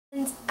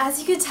as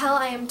you can tell,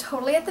 I am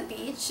totally at the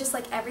beach, just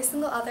like every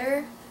single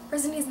other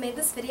person who's made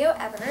this video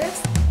ever.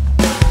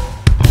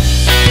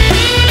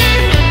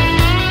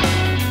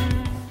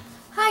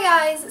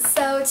 Hi guys,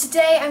 so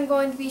today I'm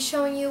going to be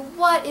showing you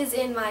what is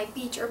in my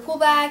beach or pool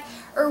bag,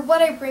 or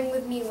what I bring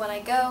with me when I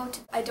go.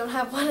 I don't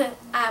have one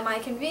at my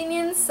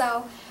convenience,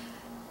 so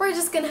we're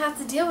just gonna have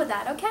to deal with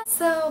that, okay?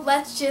 So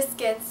let's just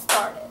get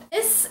started.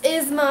 This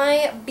is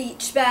my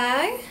beach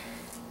bag.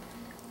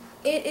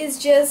 It is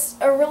just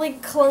a really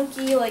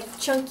clunky, like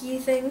chunky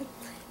thing.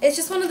 It's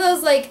just one of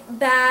those like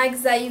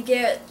bags that you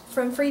get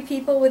from Free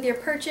People with your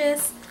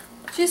purchase.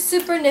 Just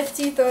super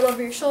nifty, throw it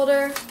over your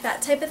shoulder,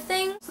 that type of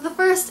thing. So the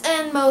first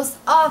and most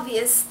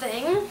obvious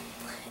thing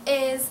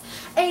is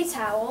a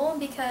towel,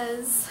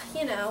 because,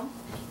 you know,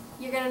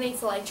 you're gonna need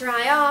to like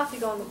dry off, you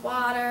go in the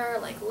water,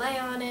 like lay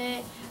on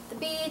it, the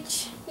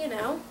beach, you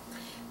know,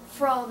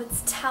 for all of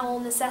its towel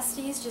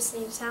necessities, just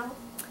need a towel.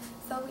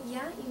 So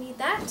yeah, you need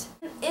that.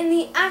 In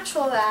the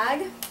actual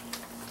bag,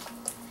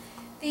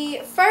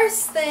 the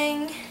first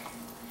thing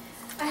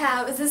I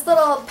have is this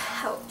little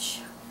pouch.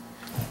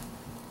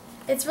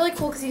 It's really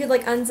cool because you could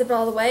like unzip it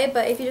all the way,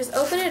 but if you just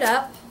open it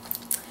up,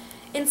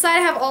 inside I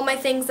have all my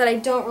things that I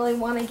don't really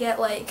want to get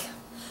like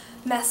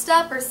messed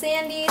up or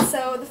sandy.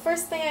 So the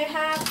first thing I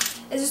have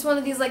is just one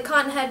of these like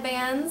cotton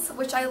headbands,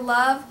 which I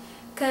love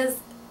because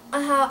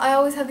I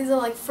always have these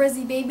little like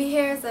frizzy baby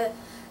hairs that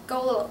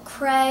go a little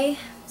cray,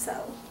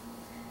 so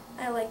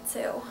I like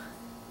to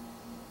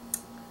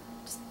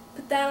just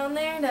put that on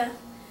there to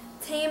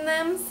tame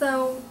them,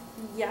 so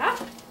yeah.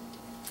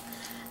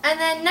 And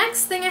then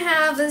next thing I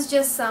have is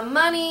just some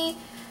money,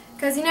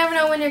 because you never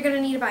know when you're going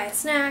to need to buy a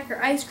snack or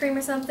ice cream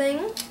or something.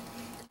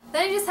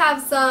 Then I just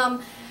have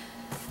some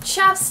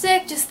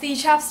chapstick, just the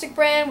chapstick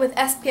brand with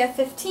SPF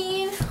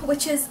 15,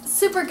 which is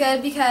super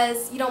good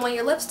because you don't want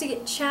your lips to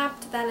get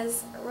chapped. That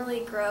is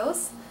really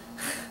gross.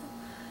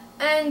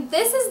 And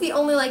this is the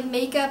only like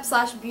makeup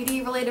 /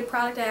 beauty related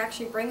product I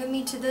actually bring with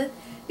me to the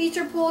beach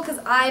or pool, because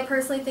I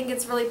personally think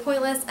it's really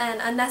pointless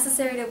and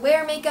unnecessary to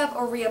wear makeup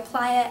or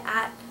reapply it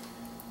at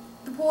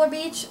the pool or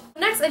beach.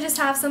 Next, I just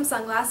have some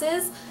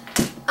sunglasses.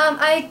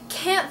 I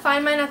can't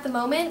find mine at the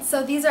moment,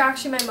 so these are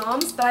actually my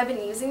mom's, but I've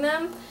been using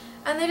them.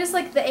 And they're just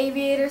like the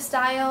aviator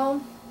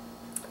style,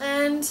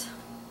 and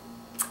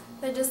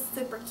they're just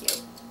super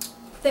cute.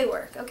 They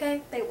work,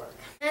 okay? They work.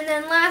 And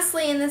then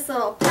lastly, in this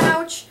little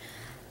pouch,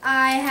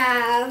 I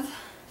have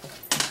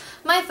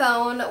my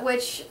phone,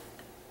 which,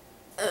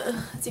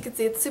 as you can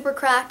see, it's super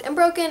cracked and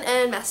broken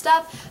and messed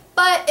up,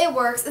 but it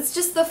works. It's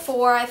just the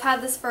 4. I've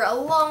had this for a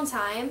long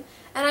time,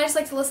 and I just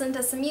like to listen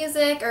to some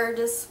music or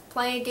just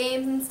play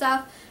games and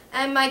stuff.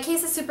 And my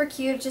case is super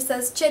cute. It just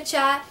says Chit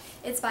Chat.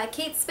 It's by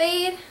Kate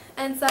Spade,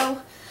 and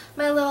so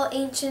my little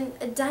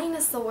ancient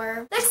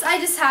dinosaur. Next, I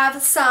just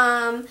have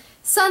some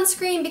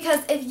sunscreen, because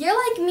if you're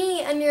like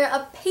me and you're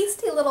a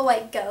pasty little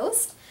white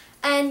ghost,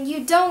 and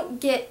you don't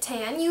get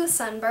tan, you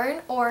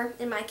sunburn, or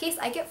in my case,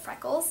 I get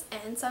freckles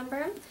and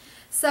sunburn.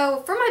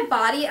 So for my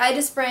body, I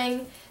just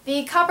bring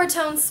the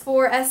Coppertone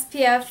Sport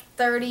SPF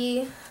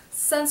 30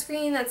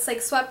 sunscreen that's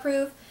like sweat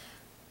proof,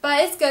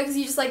 but it's good because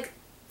you just like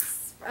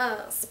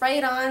spray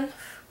it on,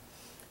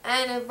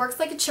 and it works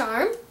like a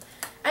charm.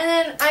 And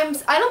then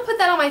I don't put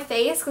that on my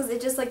face because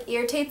it just like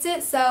irritates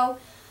it, so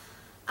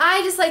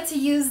I just like to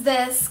use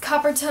this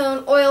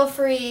Coppertone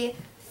oil-free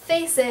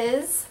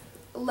Faces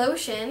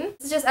lotion.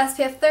 It's just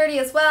SPF 30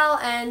 as well,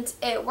 and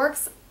it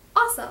works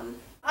awesome.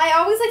 I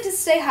always like to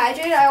stay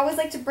hydrated. I always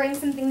like to bring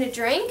something to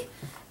drink,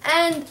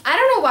 and I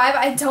don't know why,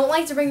 but I don't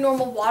like to bring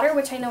normal water,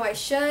 which I know I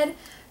should,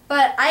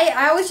 but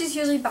I always just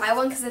usually buy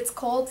one because it's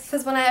cold,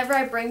 because whenever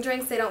I bring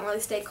drinks, they don't really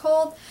stay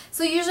cold.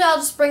 So usually I'll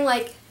just bring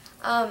like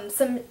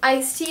some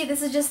iced tea.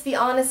 This is just the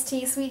Honest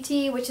Tea Sweet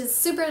Tea, which is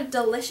super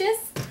delicious.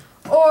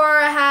 Or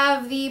I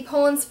have the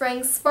Poland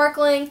Springs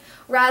Sparkling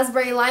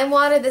Raspberry Lime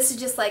Water. This is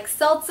just like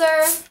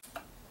seltzer.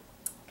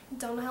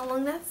 Don't know how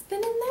long that's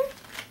been in there.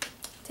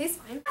 Tastes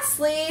fine.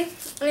 Lastly,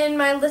 in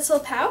my little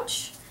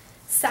pouch,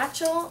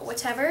 satchel,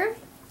 whatever,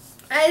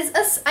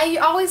 I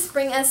always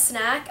bring a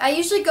snack. I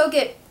usually go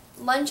get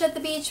lunch at the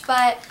beach,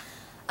 but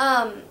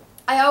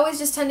I always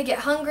just tend to get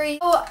hungry.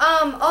 So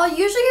I'll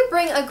usually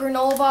bring a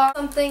granola bar,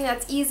 something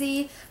that's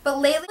easy, but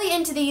lately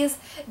into these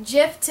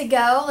Jif to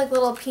go, like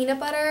little peanut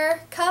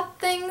butter cup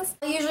things.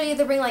 I usually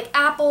either bring like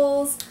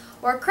apples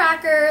or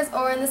crackers,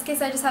 or in this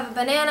case I just have a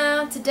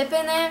banana to dip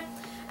in it.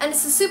 And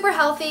it's a super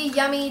healthy,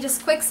 yummy,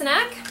 just quick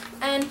snack,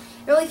 and it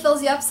really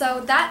fills you up, so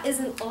that is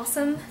an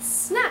awesome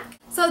snack.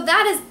 So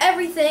that is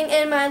everything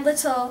in my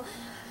little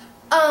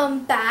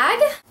bag,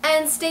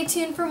 and stay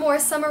tuned for more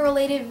summer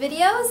related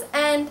videos,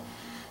 and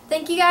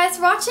thank you guys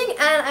for watching,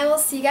 and I will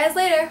see you guys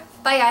later.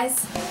 Bye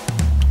guys.